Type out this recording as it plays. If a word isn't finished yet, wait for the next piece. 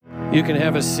You can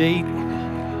have a seat.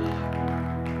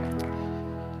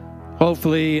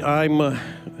 Hopefully, I'm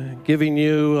giving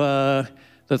you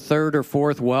the third or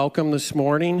fourth welcome this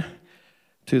morning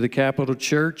to the Capitol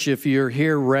Church. If you're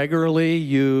here regularly,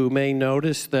 you may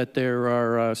notice that there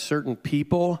are certain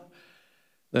people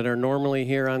that are normally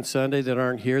here on Sunday that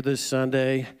aren't here this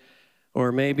Sunday.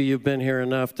 Or maybe you've been here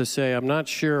enough to say, I'm not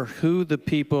sure who the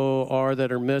people are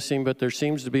that are missing, but there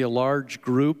seems to be a large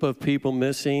group of people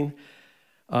missing.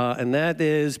 And that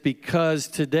is because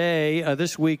today,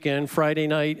 this weekend, Friday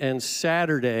night and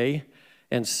Saturday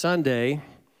and Sunday,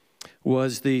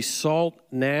 was the SALT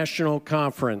National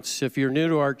Conference. If you're new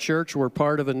to our church, we're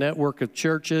part of a network of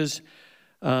churches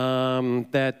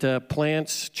that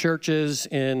plants churches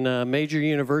in major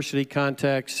university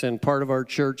contexts, and part of our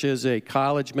church is a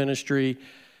college ministry,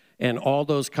 and all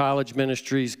those college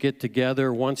ministries get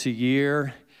together once a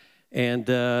year. And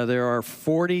there are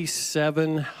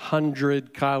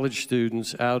 4,700 college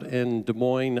students out in Des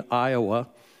Moines, Iowa,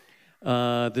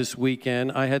 this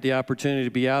weekend. I had the opportunity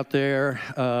to be out there.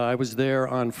 I was there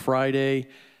on Friday,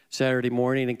 Saturday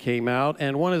morning, and came out.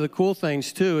 And one of the cool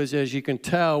things, too, is as you can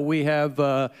tell, we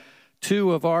have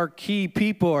two of our key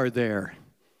people are there.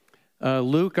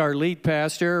 Luke, our lead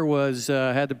pastor,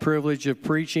 had the privilege of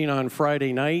preaching on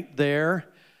Friday night there.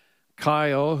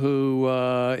 Kyle, who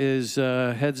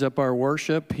heads up our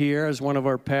worship here as one of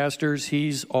our pastors,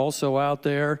 he's also out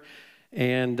there,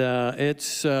 and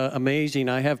it's amazing.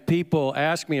 I have people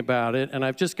ask me about it, and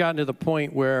I've just gotten to the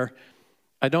point where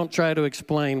I don't try to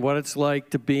explain what it's like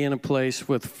to be in a place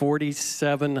with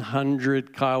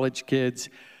 4,700 college kids.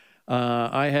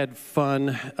 I had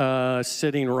fun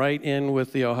sitting right in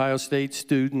with the Ohio State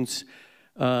students.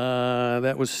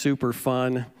 That was super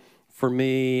fun for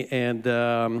me,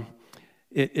 and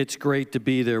it's great to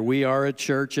be there. We are a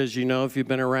church, as you know, if you've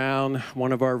been around.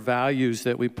 One of our values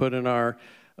that we put in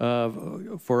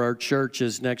for our church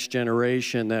is next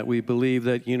generation, that we believe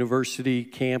that university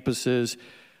campuses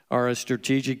are a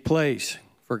strategic place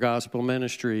for gospel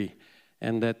ministry,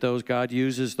 and that God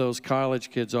uses those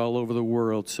college kids all over the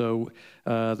world. So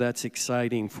that's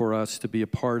exciting for us to be a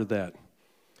part of that.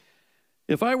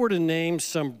 If I were to name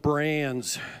some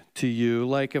brands to you,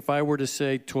 like if I were to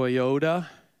say Toyota,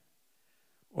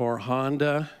 or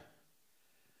Honda,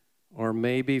 or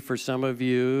maybe for some of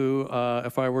you,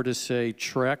 if I were to say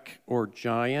Trek or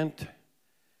Giant,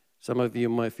 some of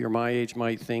you, if you're my age,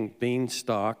 might think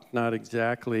Beanstalk, not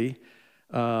exactly.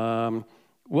 What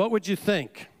would you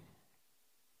think?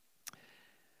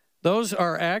 Those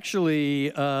are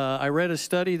actually, I read a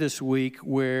study this week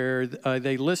where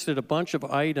they listed a bunch of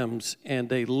items, and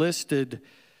they listed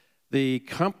the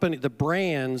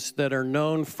brands that are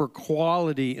known for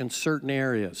quality in certain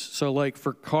areas. So like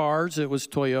for cars, it was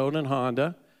Toyota and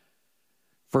Honda.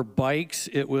 For bikes,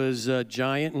 it was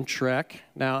Giant and Trek.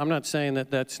 Now, I'm not saying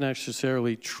that that's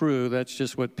necessarily true. That's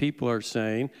just what people are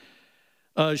saying.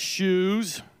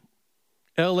 Shoes,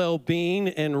 LL Bean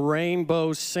and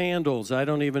Rainbow Sandals. I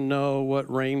don't even know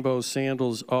what Rainbow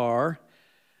Sandals are.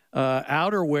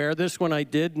 Outerwear, this one I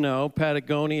did know,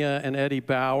 Patagonia and Eddie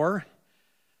Bauer.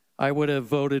 I would have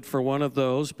voted for one of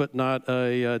those, but not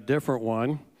a different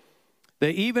one. They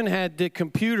even had the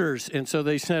computers, and so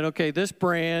they said, okay, this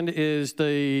brand is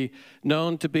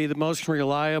known to be the most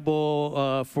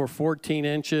reliable for 14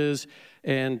 inches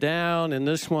and down, and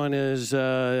this one is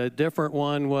a different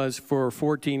one was for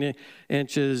 14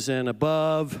 inches and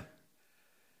above.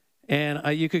 And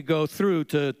you could go through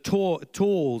to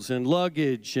tools and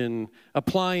luggage and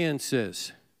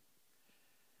appliances.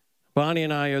 Bonnie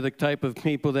and I are the type of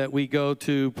people that we go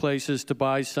to places to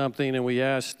buy something, and we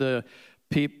ask the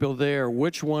people there,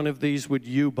 which one of these would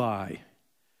you buy?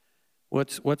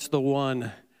 What's the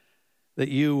one that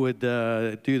you would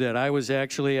do that? I was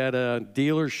actually at a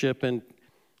dealership in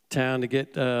town to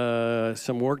get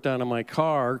some work done on my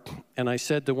car, and I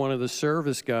said to one of the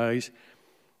service guys,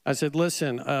 I said,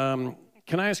 listen,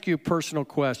 can I ask you a personal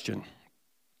question?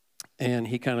 And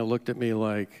he kind of looked at me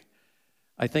like,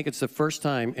 I think it's the first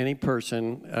time any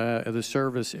person at the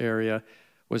service area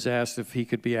was asked if he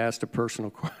could be asked a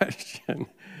personal question.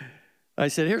 I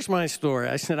said, here's my story.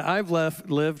 I said, I've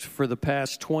lived for the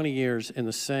past 20 years in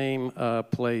the same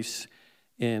place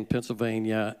in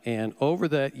Pennsylvania, and over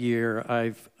that year,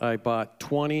 I bought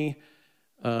 20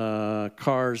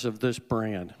 cars of this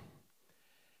brand.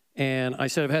 And I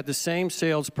said, I've had the same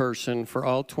salesperson for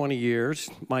all 20 years.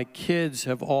 My kids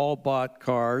have all bought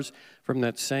cars from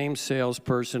that same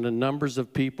salesperson and numbers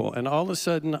of people. And all of a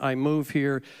sudden, I move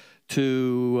here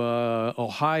to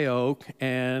Ohio,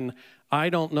 and I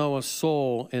don't know a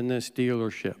soul in this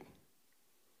dealership.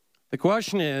 The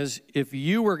question is, if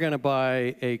you were going to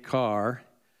buy a car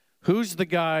Who's the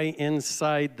guy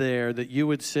inside there that you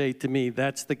would say to me,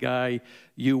 that's the guy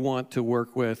you want to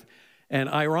work with? And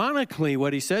ironically,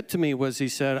 what he said to me was, he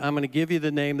said, I'm going to give you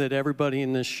the name that everybody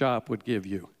in this shop would give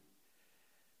you.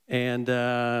 And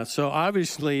so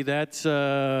obviously that's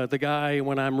the guy,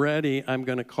 when I'm ready, I'm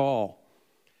going to call.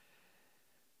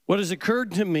 What has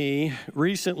occurred to me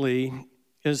recently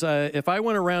is if I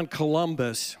went around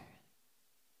Columbus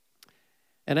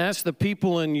and asked the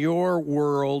people in your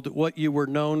world what you were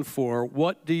known for,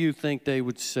 what do you think they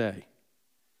would say?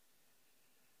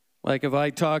 Like if I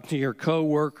talk to your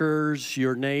coworkers,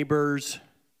 your neighbors,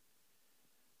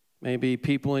 maybe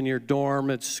people in your dorm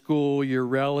at school, your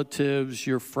relatives,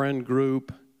 your friend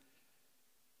group,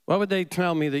 what would they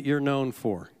tell me that you're known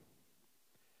for?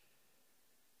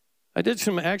 I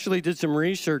actually did some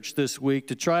research this week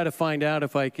to try to find out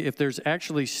if there's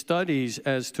actually studies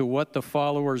as to what the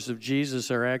followers of Jesus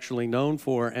are actually known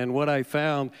for. And what I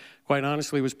found, quite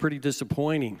honestly, was pretty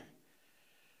disappointing.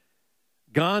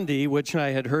 Gandhi, which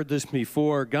I had heard this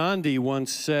before, Gandhi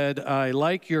once said, I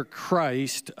like your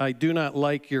Christ, I do not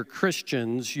like your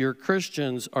Christians. Your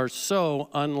Christians are so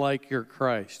unlike your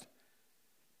Christ.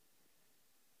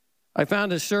 I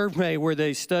found a survey where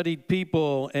they studied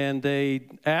people and they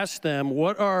asked them,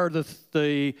 what are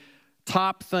the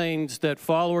top things that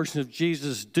followers of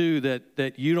Jesus do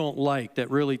that you don't like,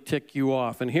 that really tick you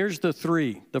off? And here's the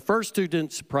three. The first two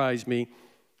didn't surprise me.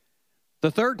 The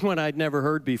third one I'd never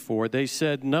heard before. They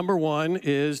said, number one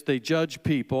is they judge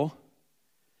people.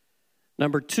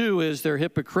 Number two is they're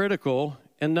hypocritical.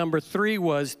 And number three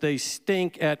was they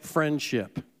stink at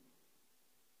friendship.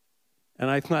 And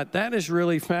I thought, that is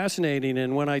really fascinating.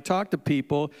 And when I talked to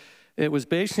people, it was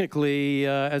basically,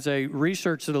 as I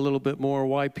researched it a little bit more,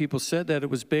 why people said that, it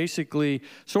was basically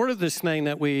sort of this thing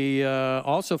that we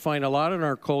also find a lot in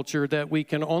our culture, that we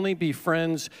can only be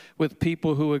friends with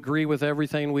people who agree with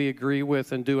everything we agree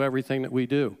with and do everything that we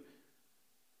do.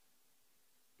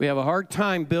 We have a hard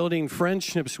time building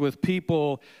friendships with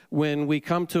people when we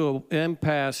come to an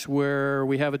impasse where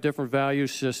we have a different value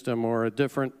system or a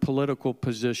different political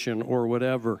position or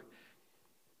whatever.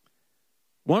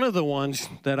 One of the ones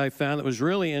that I found that was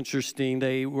really interesting,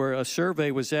 a survey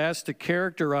was asked to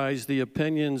characterize the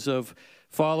opinions of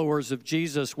followers of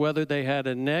Jesus, whether they had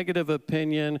a negative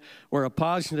opinion or a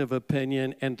positive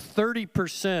opinion, and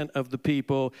 30% of the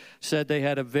people said they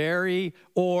had a very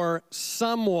or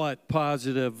somewhat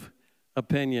positive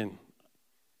opinion.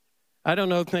 I don't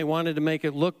know if they wanted to make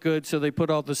it look good, so they put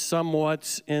all the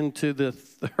somewhats into the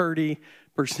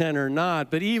 30% or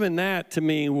not, but even that to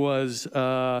me was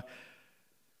not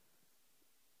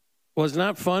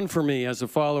fun for me as a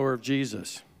follower of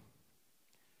Jesus.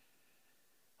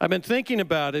 I've been thinking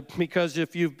about it because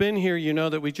if you've been here, you know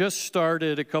that we just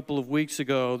started a couple of weeks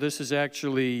ago. This is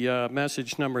actually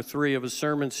message number 3 of a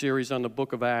sermon series on the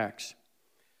book of Acts.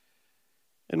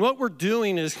 And what we're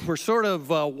doing is we're sort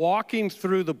of walking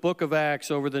through the book of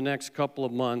Acts over the next couple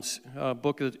of months,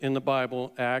 book in the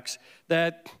Bible, Acts,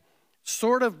 that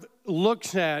sort of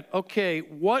looks at, okay,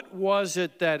 what was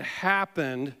it that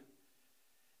happened?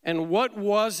 And what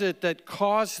was it that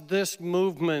caused this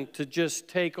movement to just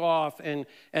take off and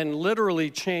literally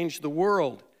change the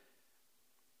world?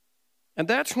 And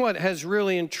that's what has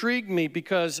really intrigued me,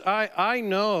 because I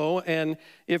know, and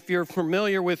if you're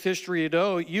familiar with history at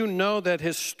all, you know that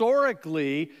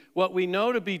historically what we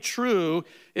know to be true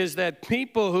is that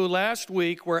people who last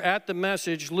week were at the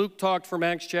message, Luke talked from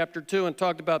Acts chapter 2 and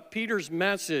talked about Peter's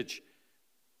message,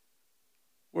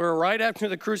 where right after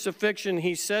the crucifixion,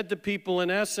 he said to people,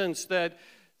 in essence, that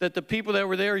the people that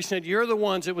were there, he said, you're the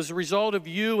ones, it was a result of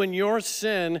you and your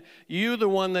sin, you the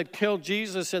one that killed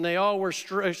Jesus, and they all were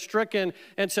stricken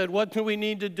and said, what do we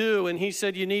need to do? And he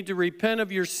said, you need to repent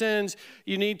of your sins,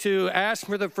 you need to ask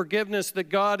for the forgiveness that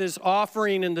God is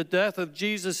offering in the death of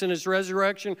Jesus and his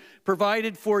resurrection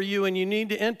provided for you, and you need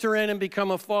to enter in and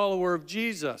become a follower of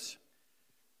Jesus.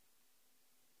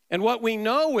 And what we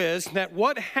know is that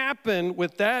what happened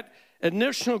with that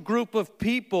initial group of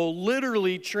people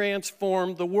literally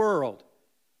transformed the world.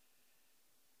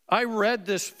 I read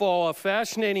this fall a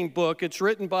fascinating book. It's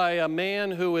written by a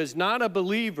man who is not a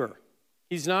believer.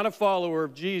 He's not a follower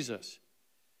of Jesus.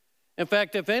 In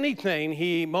fact, if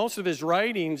anything, most of his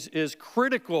writings is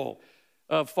critical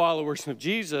of followers of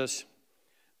Jesus.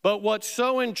 But what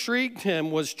so intrigued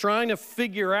him was trying to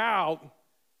figure out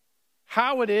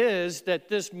how it is that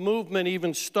this movement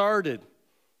even started.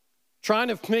 Trying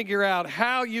to figure out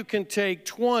how you can take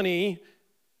 20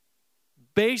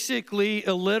 basically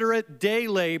illiterate day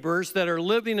laborers that are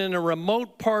living in a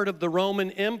remote part of the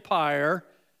Roman Empire,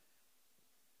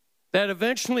 that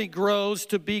eventually grows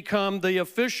to become the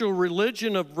official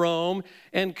religion of Rome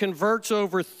and converts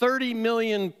over 30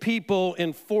 million people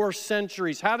in 4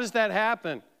 centuries. How does that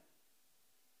happen?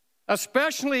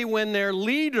 Especially when their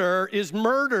leader is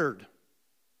murdered.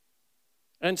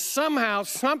 And somehow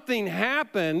something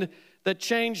happened that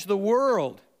changed the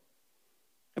world.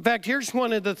 In fact, here's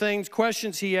one of the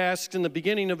questions he asks in the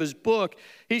beginning of his book.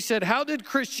 He said, how did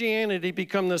Christianity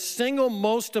become the single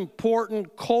most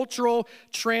important cultural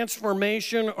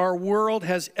transformation our world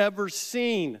has ever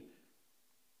seen?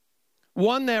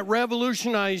 One that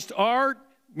revolutionized art,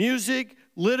 music,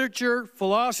 literature,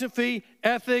 philosophy,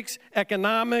 ethics,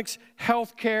 economics,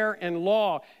 healthcare, and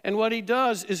law. And what he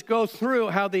does is go through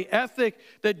how the ethic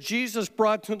that Jesus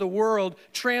brought to the world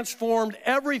transformed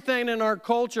everything in our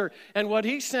culture. And what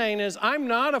he's saying is, I'm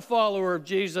not a follower of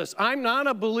Jesus. I'm not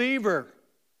a believer.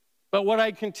 But what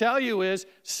I can tell you is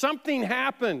something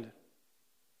happened.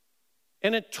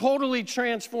 And it totally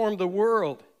transformed the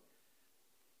world.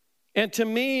 And to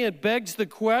me, it begs the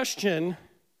question,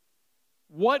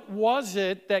 what was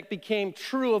it that became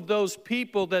true of those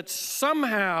people that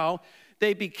somehow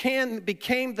they became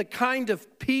the kind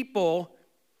of people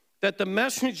that the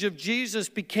message of Jesus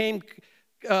became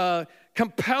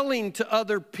compelling to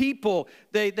other people?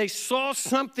 They saw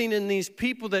something in these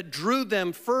people that drew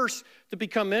them first to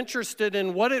become interested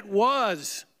in what it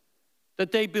was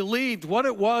that they believed, what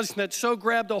it was that so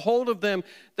grabbed a hold of them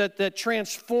that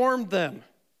transformed them.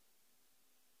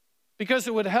 Because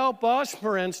it would help us,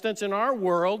 for instance, in our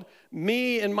world,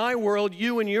 me in my world,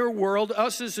 you in your world,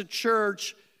 us as a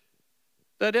church,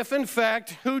 that if in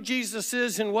fact who Jesus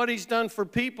is and what he's done for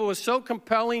people is so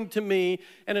compelling to me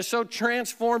and has so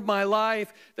transformed my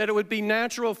life that it would be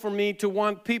natural for me to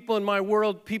want people in my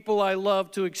world, people I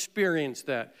love, to experience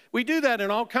that. We do that in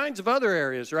all kinds of other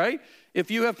areas, right? If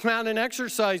you have found an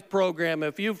exercise program,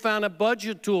 if you've found a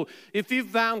budget tool, if you've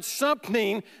found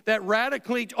something that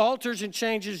radically alters and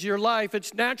changes your life,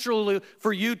 it's natural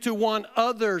for you to want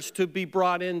others to be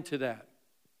brought into that.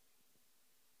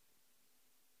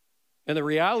 And the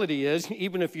reality is,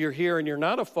 even if you're here and you're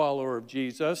not a follower of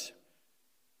Jesus,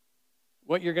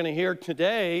 what you're going to hear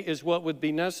today is what would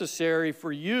be necessary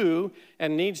for you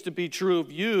and needs to be true of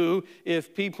you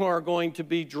if people are going to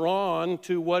be drawn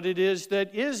to what it is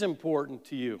that is important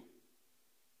to you.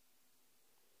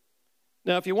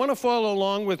 Now, if you want to follow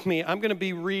along with me, I'm going to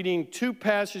be reading 2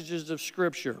 passages of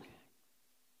Scripture.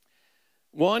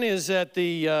 One is at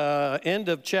the end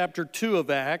of chapter 2 of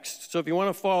Acts. So if you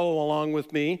want to follow along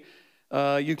with me,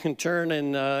 you can turn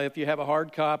and if you have a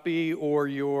hard copy or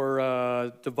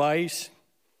your device.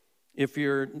 If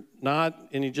you're not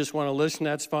and you just want to listen,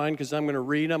 that's fine, because I'm going to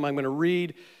read them. I'm going to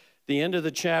read the end of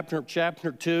the chapter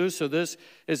 2. So this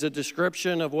is a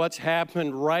description of what's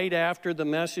happened right after the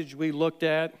message we looked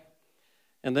at.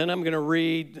 And then I'm going to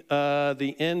read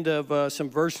the end of some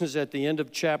verses at the end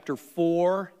of chapter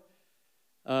 4.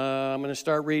 I'm going to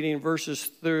start reading verses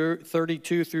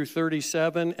 32 through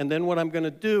 37. And then what I'm going to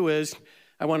do is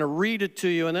I want to read it to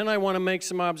you, and then I want to make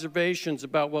some observations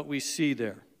about what we see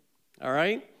there. All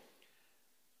right?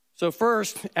 So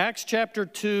first, Acts chapter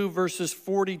 2, verses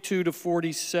 42 to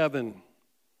 47.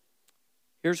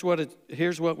 Here's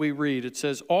what we read. It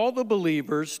says, all the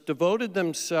believers devoted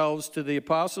themselves to the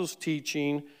apostles'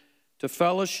 teaching, to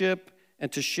fellowship,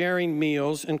 and to sharing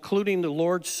meals, including the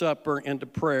Lord's Supper and to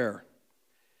prayer.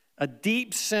 A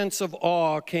deep sense of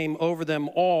awe came over them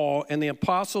all, and the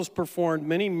apostles performed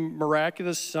many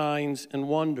miraculous signs and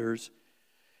wonders.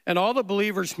 And all the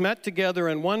believers met together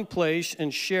in one place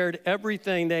and shared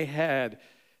everything they had.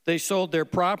 They sold their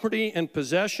property and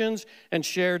possessions and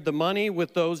shared the money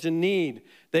with those in need.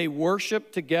 They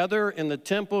worshiped together in the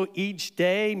temple each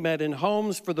day, met in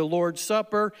homes for the Lord's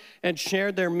Supper, and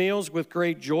shared their meals with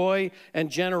great joy and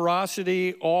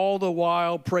generosity, all the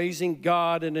while praising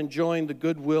God and enjoying the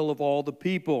goodwill of all the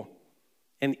people.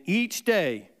 And each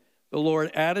day the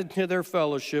Lord added to their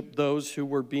fellowship those who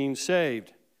were being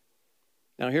saved.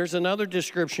 Now here's another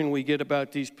description we get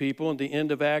about these people at the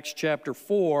end of Acts chapter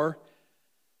 4,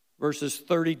 verses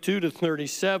 32 to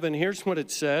 37. Here's what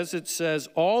it says. It says,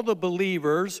 all the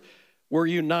believers were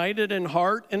united in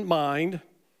heart and mind,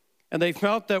 and they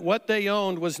felt that what they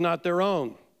owned was not their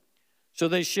own. So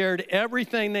they shared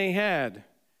everything they had.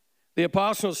 The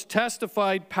apostles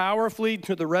testified powerfully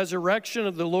to the resurrection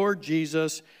of the Lord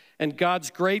Jesus, and God's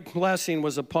great blessing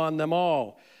was upon them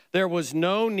all. There was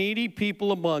no needy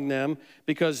people among them,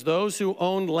 because those who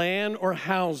owned land or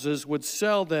houses would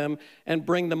sell them and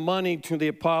bring the money to the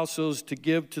apostles to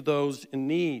give to those in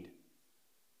need.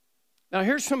 Now,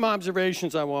 here's some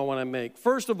observations I want to make.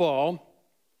 First of all,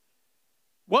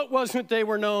 what was it they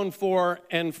were known for?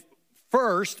 And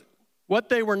first, What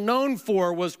they were known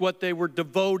for was what they were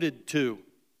devoted to.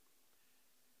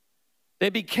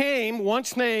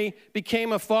 Once they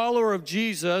became a follower of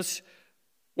Jesus,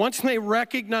 once they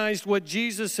recognized what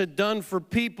Jesus had done for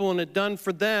people and had done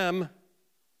for them,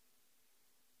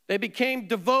 they became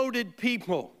devoted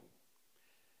people.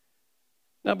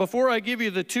 Now, before I give you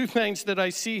the two things that I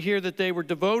see here that they were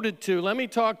devoted to, let me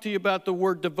talk to you about the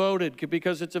word devoted,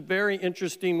 because it's a very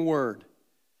interesting word.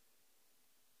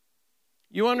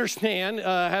 You understand,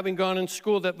 having gone in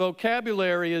school, that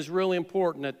vocabulary is really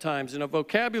important at times. And a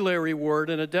vocabulary word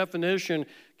and a definition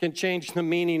can change the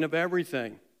meaning of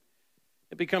everything.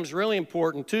 It becomes really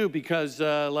important, too, because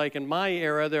like in my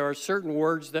era, there are certain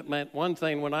words that meant one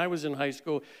thing when I was in high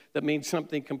school that means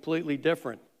something completely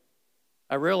different.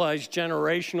 I realized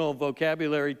generational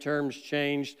vocabulary terms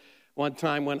changed one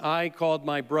time when I called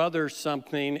my brother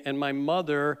something and my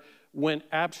mother went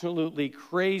absolutely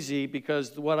crazy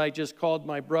because what I just called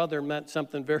my brother meant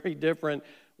something very different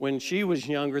when she was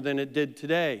younger than it did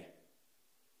today.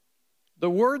 The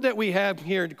word that we have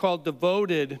here called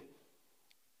devoted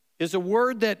is a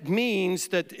word that means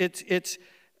that it's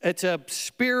a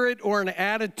spirit or an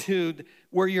attitude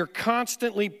where you're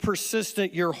constantly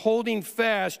persistent, you're holding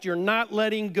fast, you're not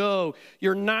letting go,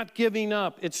 you're not giving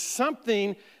up. It's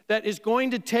something that is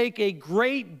going to take a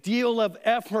great deal of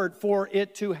effort for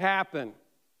it to happen.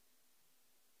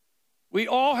 We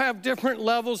all have different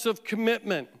levels of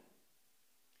commitment.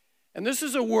 And this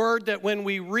is a word that when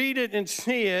we read it and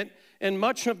see it, in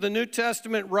much of the New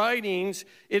Testament writings,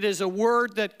 it is a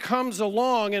word that comes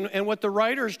along, and what the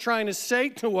writer is trying to say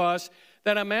to us,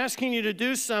 that I'm asking you to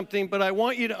do something, but I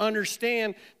want you to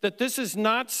understand that this is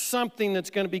not something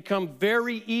that's going to become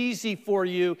very easy for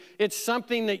you. It's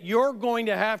something that you're going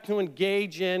to have to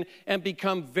engage in and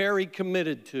become very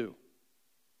committed to.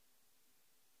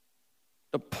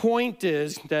 The point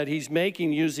is that he's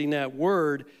making using that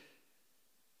word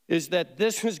is that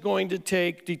this is going to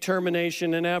take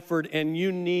determination and effort, and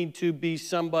you need to be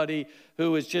somebody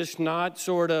who is just not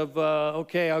sort of,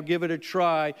 okay, I'll give it a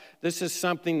try. This is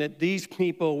something that these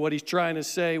people, what he's trying to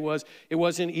say was, it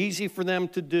wasn't easy for them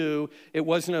to do. It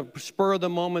wasn't a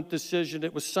spur-of-the-moment decision.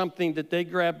 It was something that they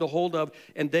grabbed a hold of,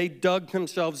 and they dug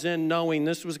themselves in knowing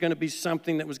this was going to be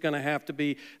something that was going to have to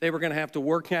be, they were going to have to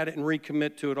work at it and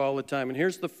recommit to it all the time. And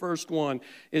here's the first one,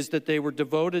 is that they were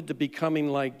devoted to becoming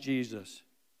like Jesus.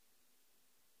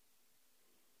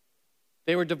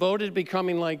 They were devoted to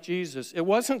becoming like Jesus. It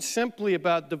wasn't simply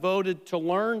about devoted to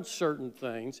learn certain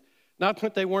things, not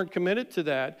that they weren't committed to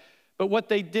that, but what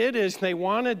they did is they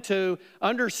wanted to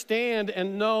understand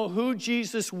and know who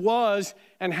Jesus was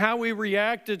and how he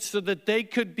reacted so that they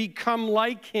could become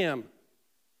like him.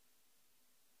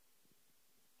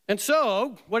 And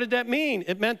so, what did that mean?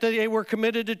 It meant that they were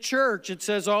committed to church. It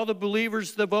says all the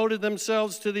believers devoted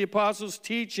themselves to the apostles'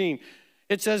 teaching.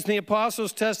 It says the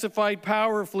apostles testified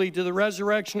powerfully to the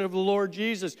resurrection of the Lord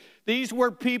Jesus. These were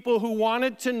people who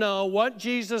wanted to know what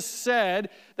Jesus said.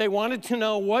 They wanted to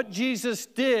know what Jesus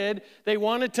did. They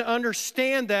wanted to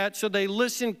understand that, so they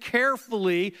listened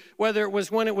carefully, whether it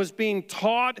was when it was being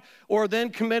taught or then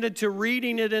committed to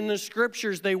reading it in the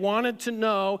scriptures. They wanted to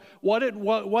know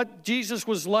what Jesus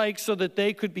was like so that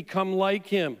they could become like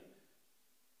him.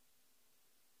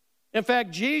 In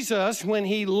fact, Jesus, when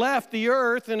he left the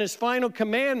earth in his final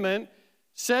commandment,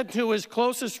 said to his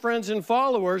closest friends and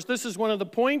followers, this is one of the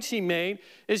points he made,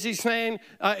 is he's saying,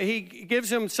 he gives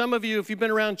them, some of you, if you've been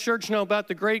around church, know about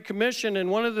the Great Commission, and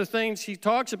one of the things he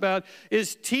talks about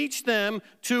is teach them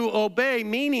to obey,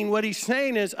 meaning what he's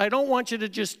saying is, I don't want you to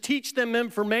just teach them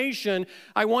information,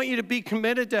 I want you to be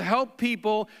committed to help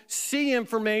people see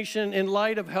information in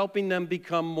light of helping them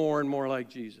become more and more like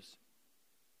Jesus.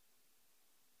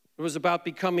 It was about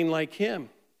becoming like him.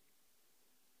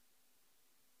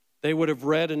 They would have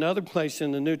read another place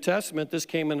in the New Testament. This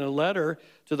came in a letter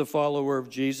to the follower of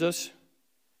Jesus.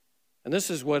 And this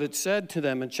is what it said to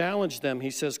them and challenged them. He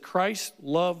says, Christ's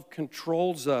love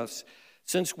controls us,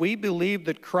 since we believe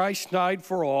that Christ died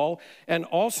for all and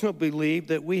also believe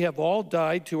that we have all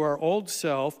died to our old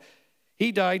self.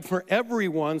 He died for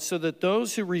everyone so that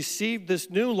those who receive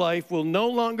this new life will no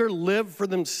longer live for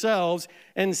themselves.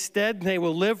 Instead, they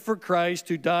will live for Christ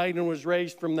who died and was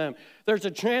raised from them. There's a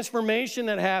transformation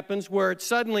that happens where it's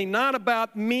suddenly not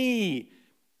about me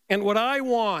and what I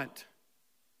want.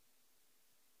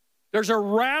 There's a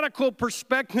radical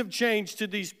perspective change to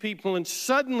these people, and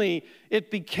suddenly it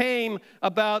became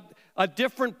about a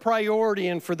different priority,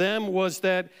 and for them was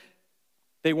that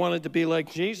they wanted to be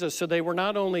like Jesus, so they were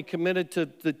not only committed to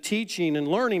the teaching and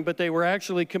learning, but they were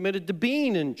actually committed to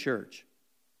being in church.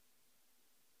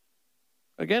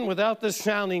 Again, without this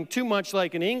sounding too much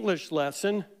like an English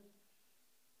lesson,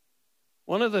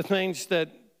 One of the things that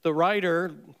the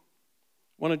writer,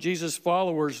 one of Jesus'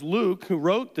 followers, Luke, who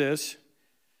wrote this,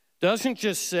 doesn't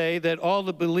just say that all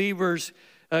the believers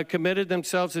committed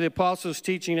themselves to the apostles'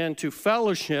 teaching and to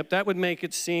fellowship. That would make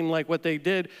it seem like what they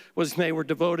did was they were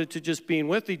devoted to just being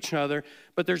with each other.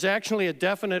 But there's actually a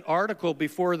definite article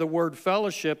before the word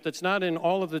fellowship that's not in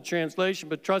all of the translation,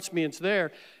 but trust me, it's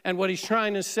there. And what he's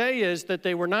trying to say is that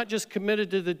they were not just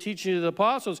committed to the teaching of the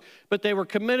apostles, but they were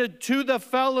committed to the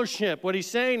fellowship. What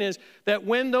he's saying is that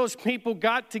when those people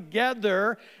got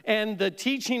together and the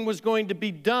teaching was going to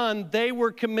be done, they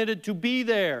were committed to be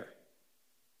there,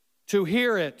 to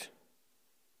hear it,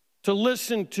 to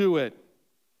listen to it.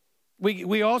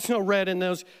 We also read in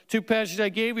those two passages I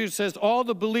gave you, it says all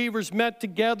the believers met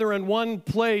together in one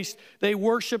place. They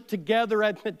worshiped together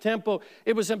at the temple.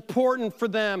 It was important for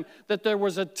them that there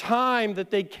was a time that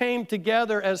they came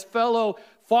together as fellow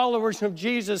followers of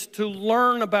Jesus to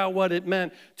learn about what it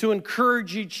meant, to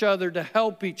encourage each other, to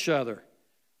help each other.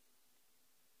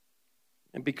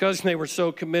 And because they were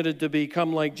so committed to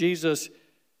become like Jesus,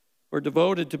 were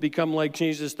devoted to become like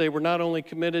Jesus, they were not only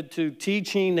committed to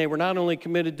teaching, they were not only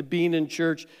committed to being in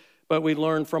church, but we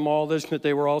learned from all this that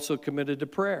they were also committed to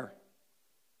prayer.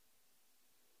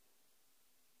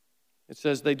 It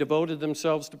says they devoted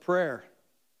themselves to prayer.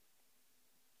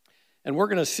 And we're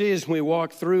going to see as we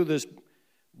walk through this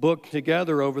book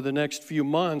together over the next few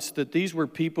months that these were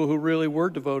people who really were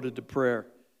devoted to prayer.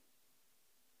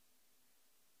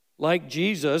 Like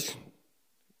Jesus,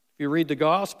 if you read the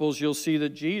Gospels, you'll see that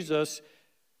Jesus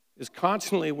is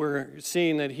constantly, we're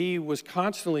seeing that he was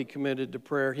constantly committed to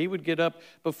prayer. He would get up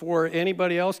before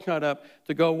anybody else got up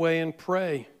to go away and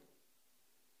pray.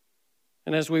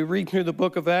 And as we read through the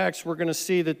book of Acts, we're going to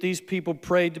see that these people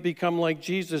prayed to become like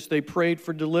Jesus. They prayed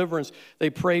for deliverance. They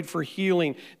prayed for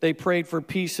healing. They prayed for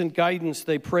peace and guidance.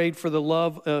 They prayed for the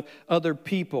love of other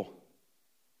people.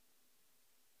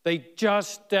 They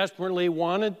just desperately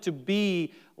wanted to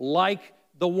be like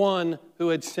the one who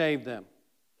had saved them.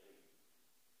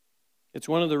 It's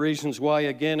one of the reasons why,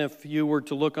 again, if you were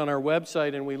to look on our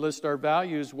website and we list our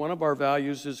values, one of our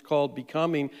values is called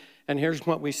becoming. And here's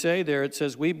what we say there. It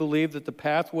says, we believe that the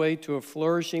pathway to a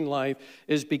flourishing life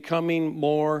is becoming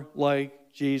more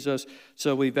like Jesus.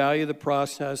 So we value the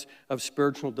process of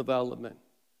spiritual development.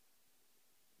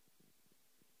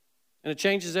 And it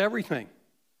changes everything.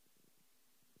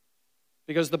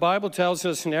 Because the Bible tells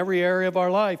us in every area of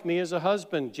our life, me as a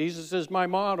husband, Jesus is my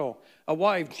model. A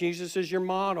wife, Jesus is your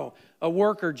model. A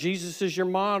worker, Jesus is your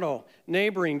model.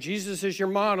 Neighboring, Jesus is your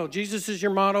model. Jesus is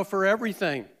your model for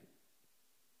everything.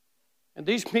 And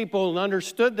these people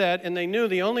understood that, and they knew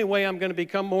the only way I'm going to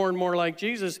become more and more like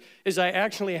Jesus is I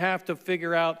actually have to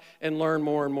figure out and learn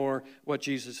more and more what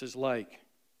Jesus is like.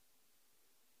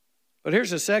 But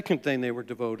here's the second thing they were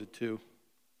devoted to.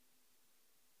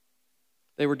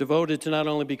 They were devoted to not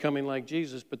only becoming like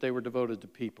Jesus, but they were devoted to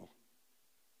people.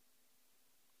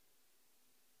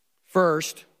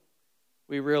 First,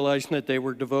 we realized that they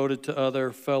were devoted to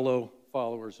other fellow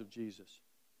followers of Jesus.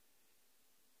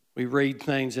 We read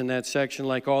things in that section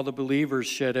like all the believers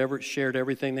shared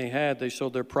everything they had. They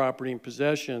sold their property and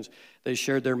possessions. They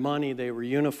shared their money. They were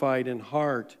unified in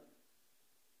heart.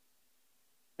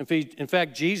 In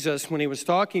fact, Jesus, when he was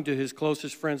talking to his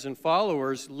closest friends and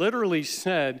followers, literally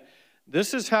said,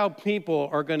 this is how people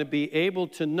are going to be able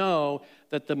to know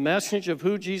that the message of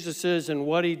who Jesus is and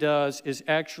what he does is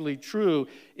actually true,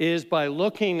 is by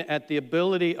looking at the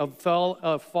ability of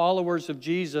followers of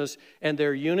Jesus and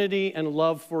their unity and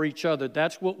love for each other.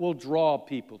 That's what will draw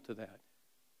people to that.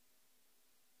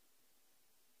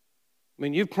 I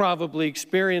mean, you've probably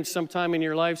experienced sometime in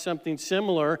your life something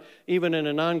similar, even in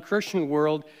a non-Christian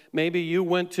world. Maybe you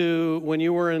went to, when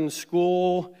you were in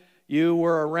school, you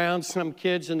were around some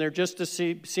kids, and there just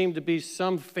seemed to be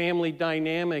some family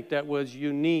dynamic that was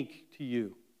unique to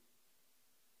you.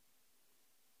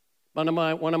 One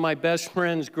of my best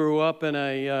friends grew up in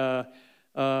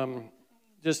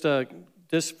just a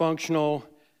dysfunctional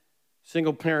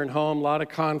single-parent home, a lot of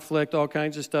conflict, all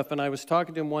kinds of stuff. And I was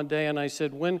talking to him one day, and I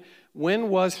said, when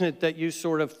wasn't it that you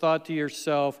sort of thought to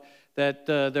yourself that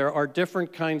there are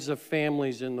different kinds of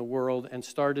families in the world, and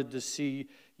started to see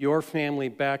your family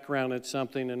background at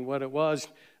something? And what it was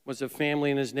a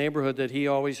family in his neighborhood that he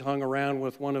always hung around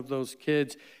with one of those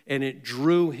kids, and it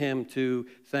drew him to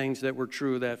things that were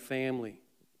true of that family.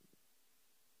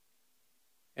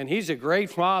 And he's a great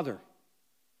father.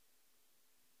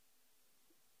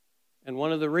 And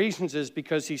one of the reasons is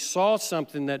because he saw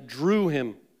something that drew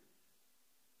him.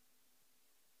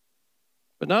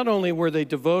 But not only were they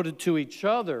devoted to each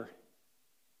other,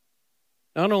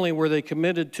 not only were they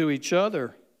committed to each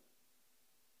other,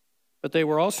 but they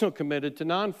were also committed to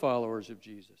non-followers of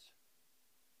Jesus.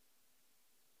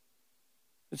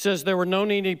 It says there were no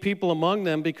needy people among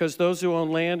them because those who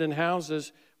owned land and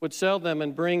houses would sell them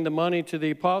and bring the money to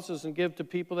the apostles and give to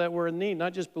people that were in need,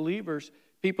 not just believers,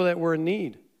 people that were in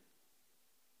need.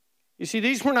 You see,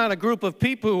 these were not a group of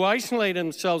people who isolated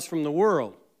themselves from the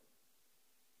world.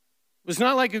 It was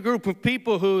not like a group of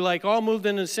people who all moved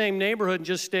in the same neighborhood and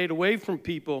just stayed away from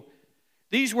people.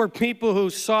 These were people who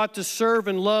sought to serve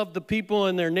and love the people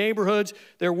in their neighborhoods,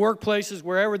 their workplaces,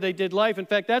 wherever they did life. In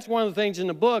fact, that's one of the things in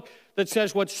the book that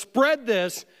says what spread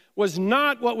this was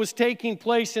not what was taking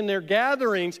place in their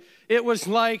gatherings. It was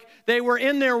like they were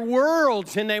in their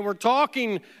worlds and they were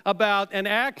talking about and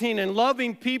acting and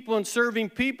loving people and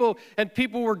serving people, and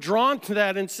people were drawn to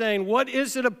that and saying, what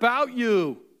is it about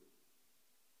you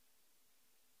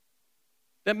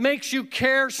that makes you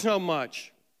care so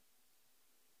much?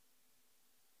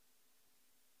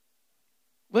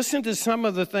 Listen to some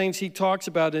of the things he talks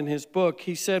about in his book.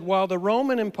 He said, while the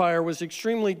Roman Empire was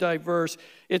extremely diverse,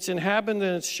 its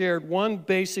inhabitants shared one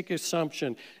basic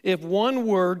assumption. If one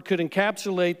word could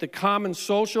encapsulate the common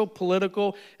social,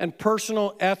 political, and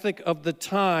personal ethic of the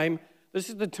time, this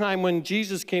is the time when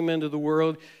Jesus came into the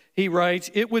world, he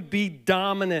writes, it would be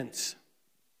dominance.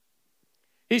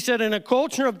 He said, in a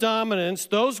culture of dominance,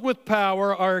 those with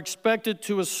power are expected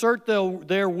to assert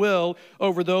their will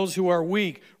over those who are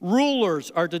weak.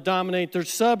 Rulers are to dominate their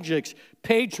subjects.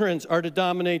 Patrons are to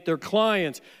dominate their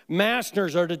clients.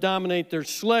 Masters are to dominate their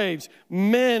slaves.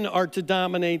 Men are to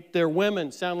dominate their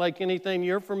women. Sound like anything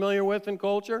you're familiar with in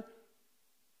culture?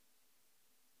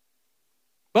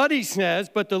 But he says,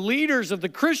 but the leaders of the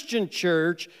Christian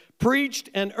church preached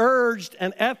and urged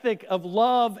an ethic of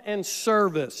love and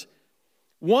service.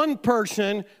 One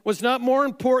person was not more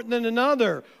important than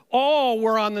another. All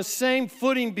were on the same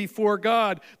footing before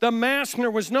God. The master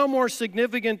was no more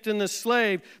significant than the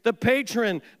slave. The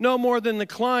patron no more than the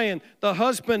client. The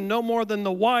husband no more than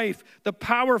the wife. The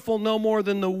powerful no more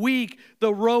than the weak.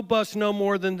 The robust no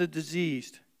more than the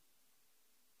diseased.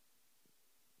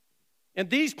 And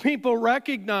these people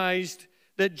recognized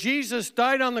that Jesus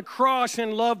died on the cross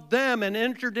and loved them and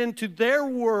entered into their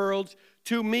worlds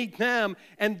to meet them,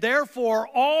 and therefore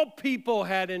all people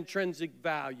had intrinsic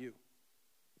value.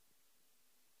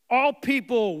 All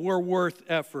people were worth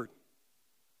effort.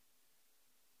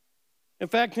 In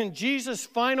fact, in Jesus'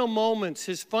 final moments,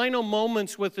 his final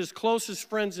moments with his closest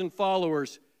friends and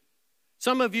followers,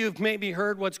 some of you have maybe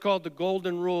heard what's called the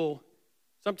golden rule.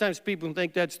 Sometimes people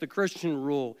think that's the Christian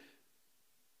rule.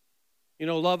 You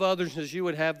know, love others as you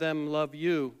would have them love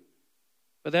you.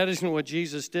 But that isn't what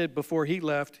Jesus did before he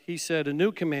left. He said, a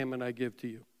new commandment I give to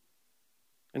you.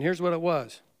 And here's what it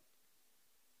was.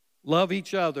 Love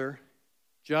each other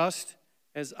just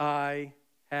as I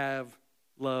have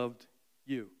loved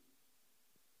you.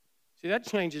 See, that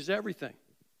changes everything.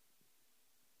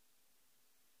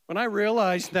 When I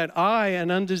realized that I,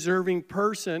 an undeserving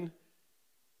person,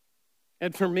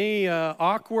 and for me,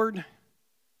 awkward,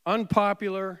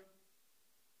 unpopular,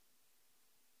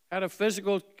 had a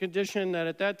physical condition that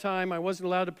at that time I wasn't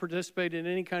allowed to participate in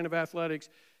any kind of athletics,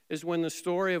 is when the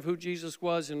story of who Jesus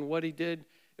was and what he did,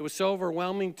 it was so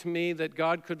overwhelming to me that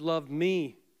God could love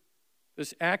me,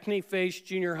 this acne-faced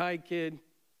junior high kid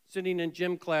sitting in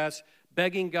gym class,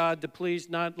 begging God to please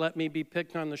not let me be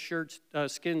picked on the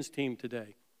skins team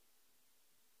today.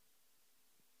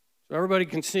 So everybody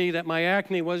can see that my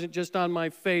acne wasn't just on my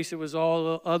face, it was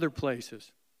all other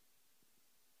places.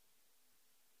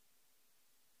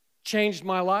 Changed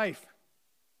my life.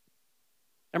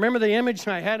 I remember the image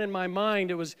I had in my mind.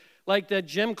 It was like that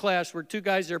gym class where two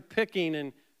guys are picking,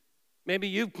 and maybe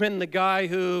you've been the guy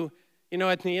who, you know,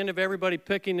 at the end of everybody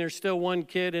picking, there's still one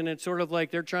kid, and it's sort of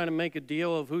like they're trying to make a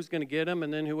deal of who's going to get him,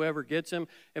 and then whoever gets him,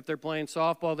 if they're playing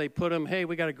softball, they put him, hey,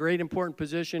 we got a great important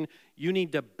position. You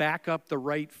need to back up the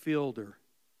right fielder.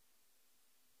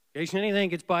 In case anything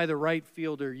gets by the right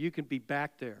fielder, you can be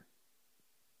back there.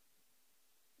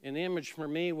 And the image for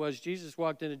me was Jesus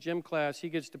walked into gym class. He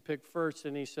gets to pick first,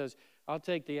 and he says, I'll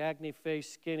take the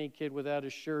acne-faced, skinny kid without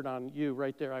his shirt on. You,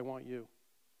 right there, I want you.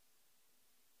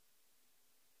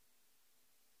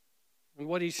 And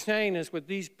what he's saying is with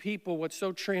these people, what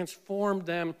so transformed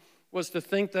them was to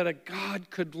think that a God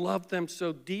could love them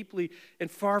so deeply, and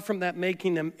far from that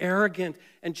making them arrogant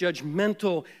and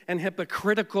judgmental and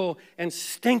hypocritical and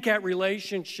stink at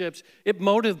relationships, it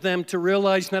motivated them to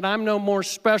realize that I'm no more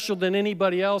special than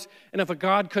anybody else, and if a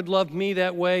God could love me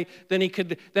that way,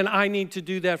 then I need to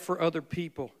do that for other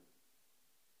people.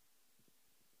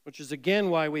 Which is again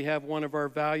why we have one of our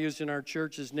values in our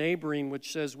church is neighboring,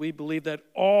 which says we believe that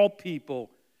all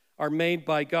people are made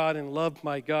by God and loved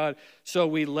by God. So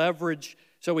we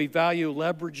value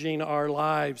leveraging our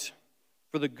lives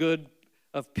for the good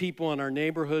of people in our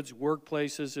neighborhoods,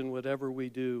 workplaces, and whatever we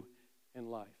do in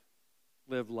life.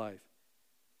 Live life.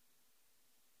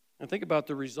 And think about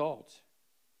the results.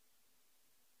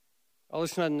 All of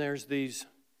a sudden, there's these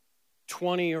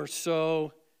 20 or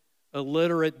so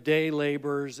illiterate day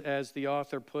laborers, as the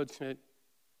author puts it,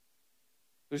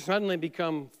 who suddenly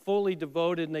become fully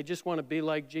devoted, and they just want to be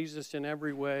like Jesus in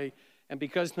every way. And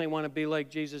because they want to be like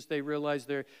Jesus, they realize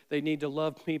they need to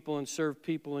love people and serve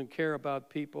people and care about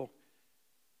people.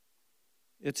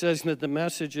 It says that the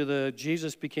message of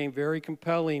Jesus became very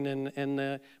compelling,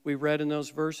 and we read in those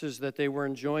verses that they were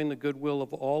enjoying the goodwill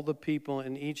of all the people,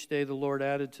 and each day the Lord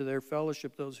added to their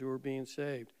fellowship those who were being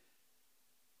saved.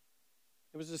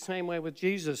 It was the same way with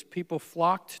Jesus. People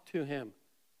flocked to him.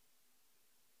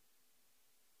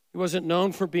 He wasn't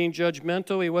known for being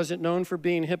judgmental. He wasn't known for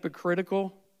being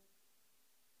hypocritical.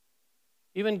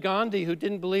 Even Gandhi, who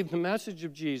didn't believe the message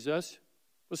of Jesus,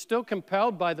 was still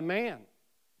compelled by the man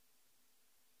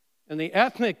and the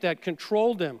ethnic that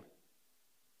controlled him.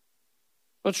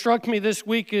 What struck me this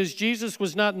week is Jesus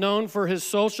was not known for his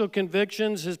social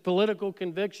convictions, his political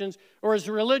convictions, or his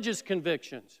religious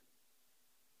convictions.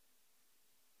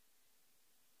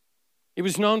 He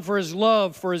was known for his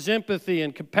love, for his empathy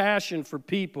and compassion for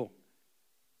people.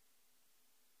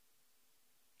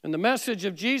 And the message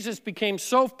of Jesus became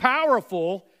so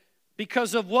powerful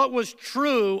because of what was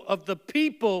true of the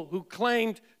people who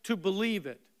claimed to believe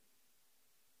it.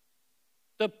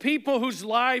 The people whose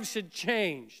lives had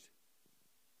changed.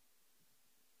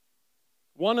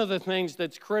 One of the things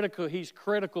that's critical, he's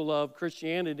critical of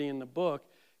Christianity in the book,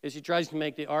 is he tries to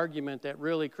make the argument that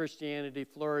really Christianity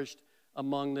flourished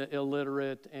among the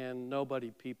illiterate and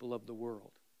nobody people of the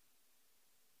world.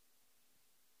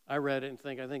 I read it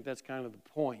and I think that's kind of the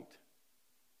point.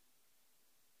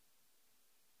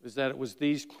 Is that it was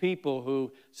these people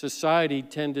who society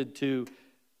tended to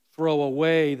throw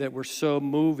away that were so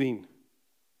moving.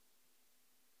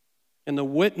 And the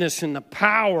witness and the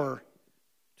power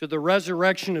to the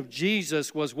resurrection of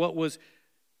Jesus was what was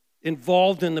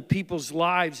involved in the people's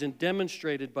lives and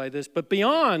demonstrated by this. But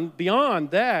beyond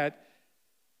that,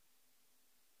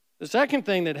 the second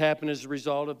thing that happened as a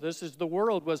result of this is the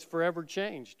world was forever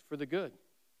changed for the good.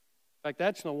 In fact,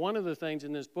 that's one of the things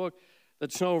in this book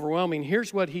that's so overwhelming.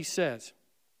 Here's what he says.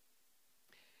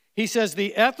 He says,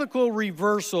 the ethical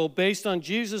reversal based on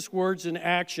Jesus' words and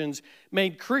actions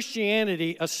made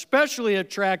Christianity especially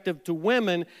attractive to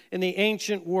women in the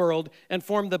ancient world and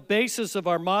formed the basis of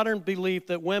our modern belief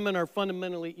that women are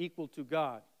fundamentally equal to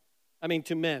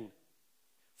to men.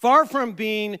 Far from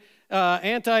being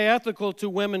anti-ethical to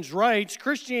women's rights,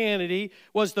 Christianity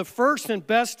was the first and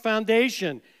best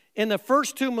foundation. In the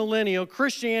first 2 millennia,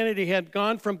 Christianity had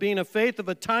gone from being a faith of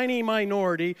a tiny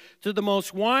minority to the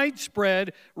most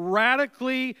widespread,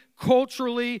 radically,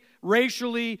 culturally,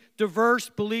 racially diverse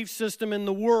belief system in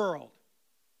the world.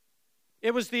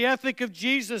 It was the ethic of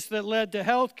Jesus that led to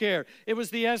health care. It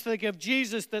was the ethic of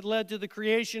Jesus that led to the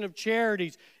creation of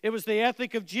charities. It was the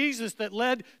ethic of Jesus that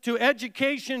led to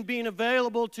education being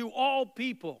available to all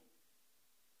people.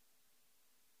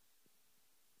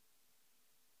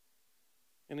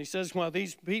 And he says, while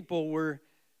these people were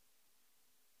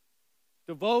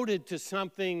devoted to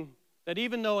something that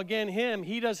even though, again,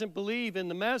 he doesn't believe in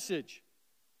the message.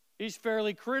 He's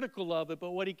fairly critical of it,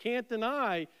 but what he can't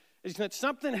deny is that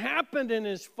something happened in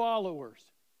his followers.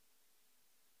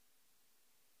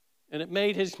 And it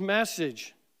made his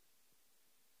message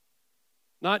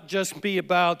not just be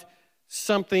about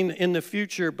something in the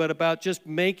future, but about just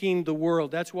making the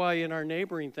world. That's why in our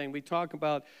neighboring thing, we talk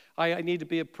about, I need to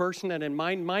be a person that in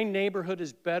my neighborhood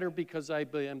is better because I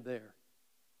am there.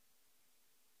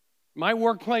 My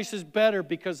workplace is better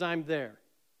because I'm there.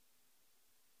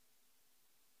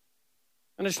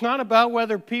 And it's not about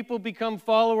whether people become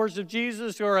followers of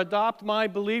Jesus or adopt my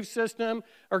belief system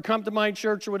or come to my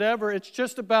church or whatever. It's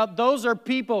just about those are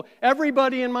people.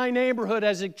 Everybody in my neighborhood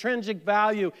has intrinsic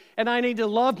value, and I need to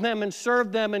love them and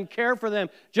serve them and care for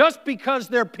them just because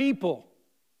they're people.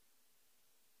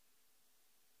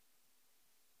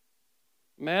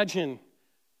 Imagine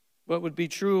what would be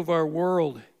true of our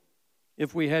world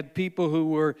if we had people who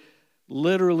were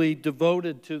literally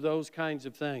devoted to those kinds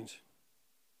of things.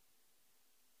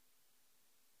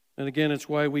 And again, it's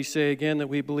why we say again that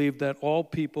we believe that all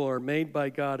people are made by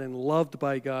God and loved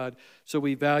by God, so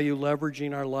we value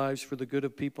leveraging our lives for the good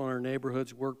of people in our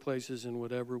neighborhoods, workplaces, and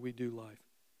whatever we do life.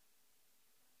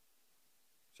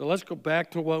 So let's go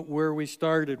back to where we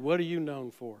started. What are you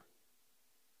known for?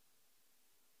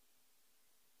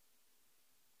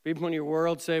 People in your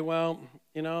world say, well,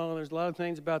 there's a lot of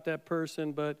things about that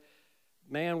person, but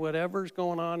man, whatever's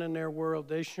going on in their world,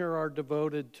 they sure are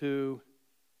devoted to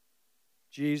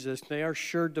Jesus. They are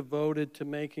sure devoted to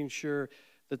making sure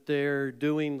that they're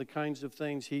doing the kinds of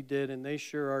things he did, and they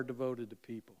sure are devoted to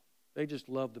people. They just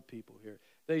love the people here.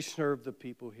 They serve the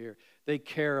people here. They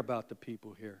care about the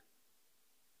people here.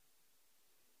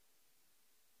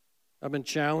 I've been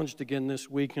challenged again this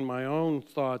week in my own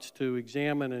thoughts to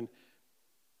examine, and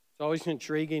it's always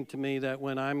intriguing to me that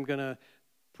when I'm going to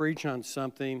preach on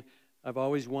something, I've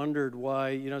always wondered why,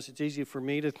 it's easy for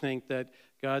me to think that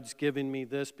God's giving me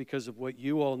this because of what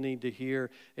you all need to hear.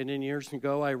 And then years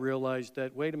ago, I realized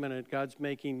that, wait a minute, God's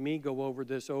making me go over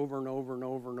this over and over and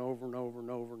over and over and over and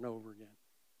over and over again.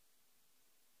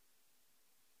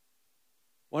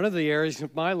 One of the areas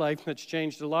of my life that's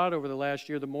changed a lot over the last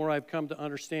year, the more I've come to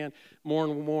understand more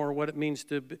and more what it means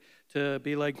to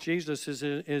be like Jesus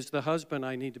is the husband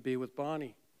I need to be with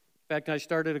Bonnie. In fact, I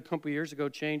started a couple years ago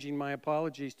changing my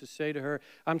apologies to say to her,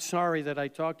 I'm sorry that I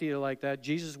talked to you like that.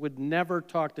 Jesus would never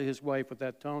talk to his wife with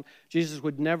that tone. Jesus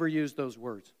would never use those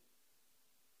words.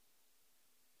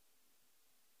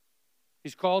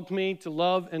 He's called me to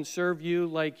love and serve you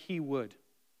like he would.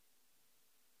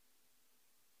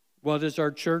 What is our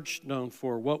church known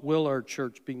for? What will our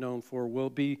church be known for? Will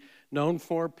it be known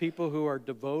for people who are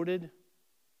devoted?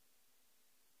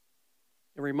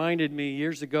 It reminded me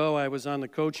years ago, I was on the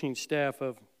coaching staff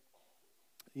of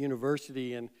the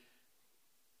university, and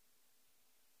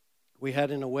we had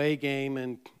an away game,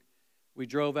 and we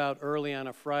drove out early on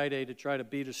a Friday to try to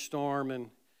beat a storm,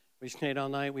 and we stayed all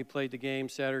night. We played the game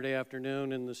Saturday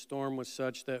afternoon, and the storm was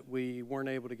such that we weren't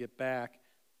able to get back.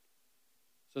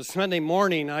 So Sunday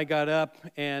morning, I got up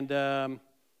and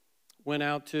went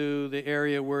out to the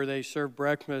area where they serve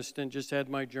breakfast and just had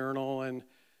my journal and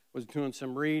was doing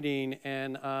some reading.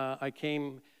 And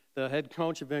the head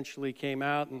coach eventually came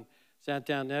out and sat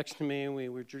down next to me, and we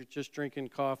were just drinking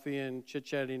coffee and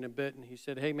chit-chatting a bit. And he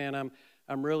said, hey, man,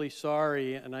 I'm really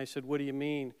sorry. And I said, what do you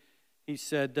mean? He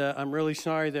said, I'm really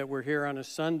sorry that we're here on a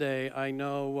Sunday. I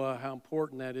know how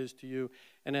important that is to you.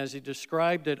 And as he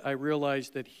described it, I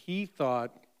realized that he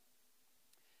thought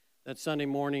that Sunday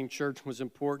morning church was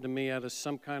important to me out of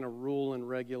some kind of rule and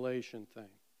regulation thing.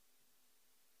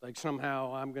 Like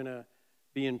somehow I'm going to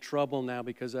be in trouble now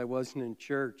because I wasn't in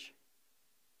church.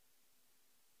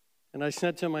 And I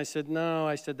said to him, I said, no,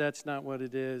 I said, that's not what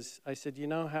it is. I said, you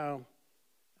know how,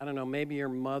 I don't know, maybe your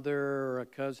mother or a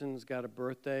cousin's got a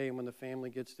birthday, and when the family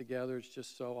gets together, it's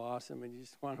just so awesome, and you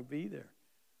just want to be there.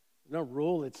 There's no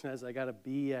rule that says I got to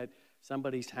be at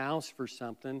somebody's house for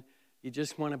something. You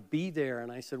just want to be there.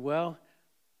 And I said, well,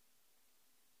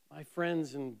 my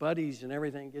friends and buddies and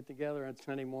everything get together on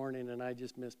Sunday morning, and I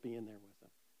just miss being there with them.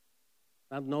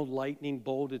 I have no lightning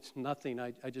bolt. It's nothing.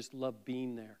 I just love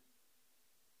being there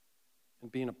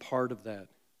and being a part of that.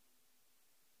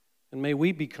 And may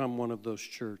we become one of those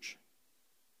church.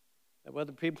 That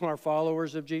whether people are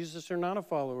followers of Jesus or not a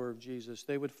follower of Jesus,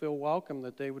 they would feel welcome,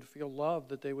 that they would feel loved,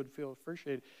 that they would feel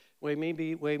appreciated.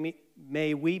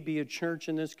 May we be a church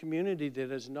in this community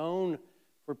that is known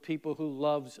for people who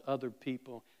loves other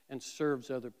people and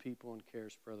serves other people and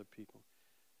cares for other people.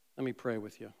 Let me pray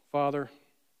with you. Father,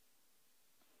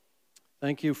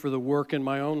 thank you for the work in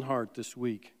my own heart this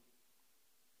week.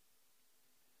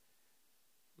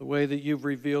 The way that you've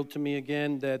revealed to me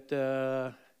again that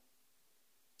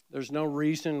there's no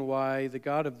reason why the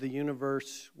God of the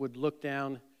universe would look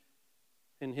down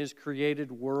in his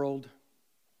created world,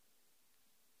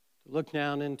 to look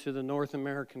down into the North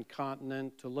American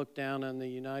continent, to look down on the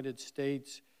United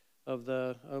States of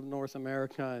North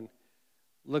America, and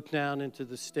look down into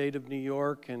the state of New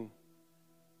York, and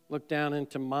look down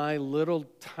into my little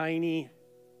tiny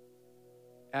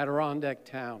Adirondack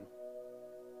town,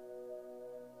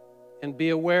 and be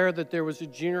aware that there was a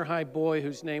junior high boy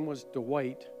whose name was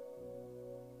Dwight.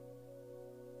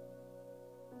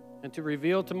 And to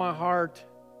reveal to my heart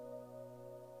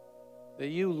that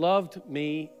you loved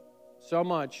me so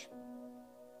much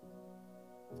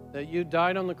that you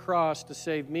died on the cross to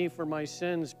save me for my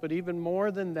sins. But even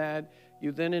more than that,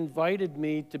 you then invited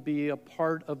me to be a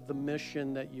part of the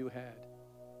mission that you had.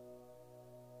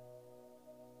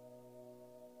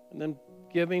 And then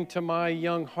giving to my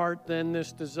young heart then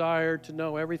this desire to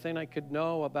know everything I could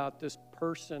know about this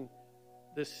person,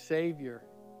 this Savior.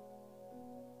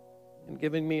 And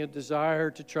giving me a desire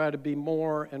to try to be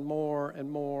more and more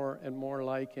and more and more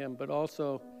like him, but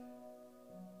also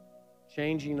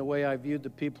changing the way I viewed the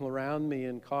people around me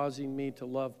and causing me to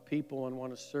love people and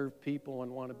want to serve people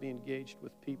and want to be engaged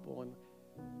with people. And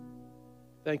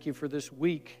thank you for this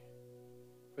week,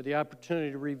 for the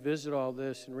opportunity to revisit all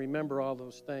this and remember all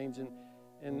those things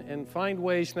and find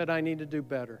ways that I need to do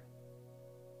better.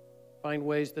 Find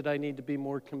ways that I need to be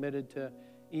more committed to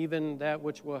even that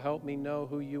which will help me know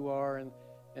who you are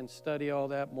and study all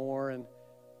that more,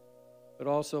 but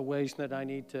also ways that I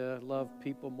need to love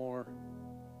people more.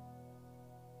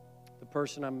 The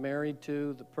person I'm married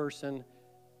to,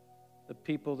 the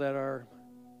people that are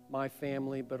my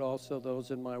family, but also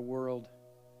those in my world.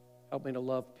 Help me to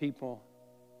love people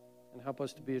and help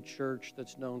us to be a church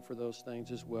that's known for those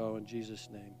things as well. In Jesus'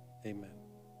 name, amen.